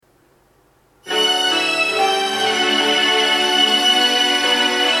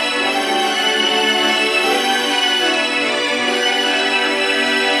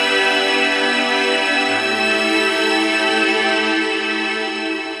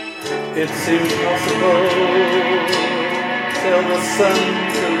It's impossible. Tell the sun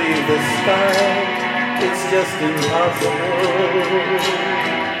to leave the sky. It's just impossible.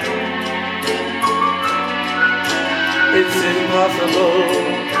 It's impossible.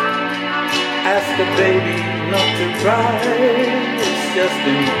 Ask a baby not to cry. It's just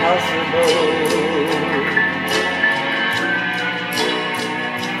impossible.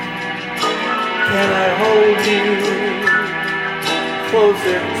 Can I hold you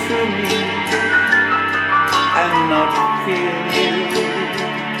closer to me and not feel you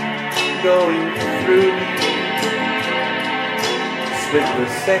going through me? Split the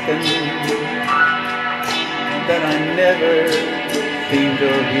second that I never think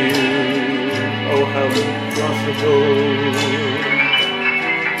of you. Oh, how impossible.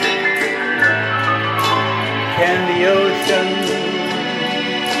 Can the ocean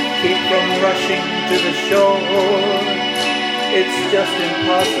keep from rushing to the shore? It's just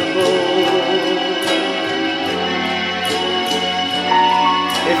impossible.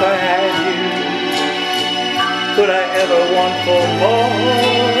 If I had you, could I ever want for more?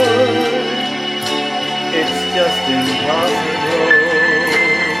 It's just impossible.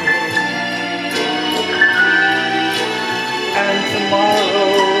 And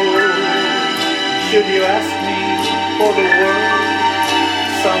tomorrow, should you ask me for the world,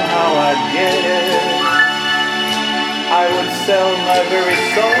 somehow I'd get it. I would sell my very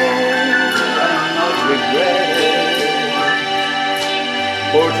soul and not regret it.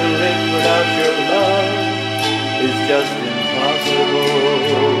 For to live without your love is just impossible.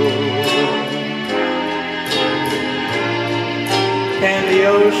 Can the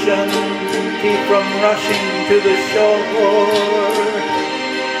ocean keep from rushing to the shore?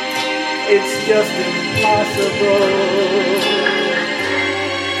 It's just impossible.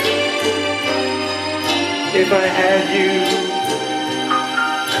 If I had you,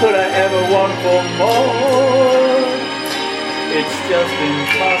 could I ever want for more? It's just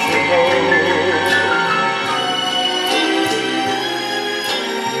impossible.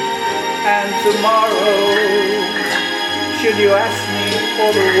 And tomorrow, should you ask me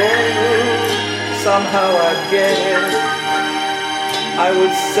for the world, somehow I'd get it. I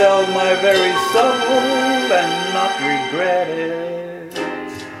would sell my very soul and not regret it.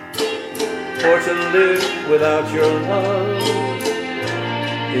 For to live without your love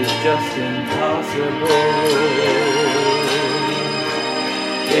is just impossible.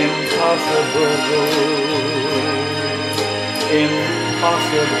 Impossible.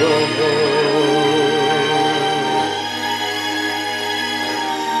 Impossible.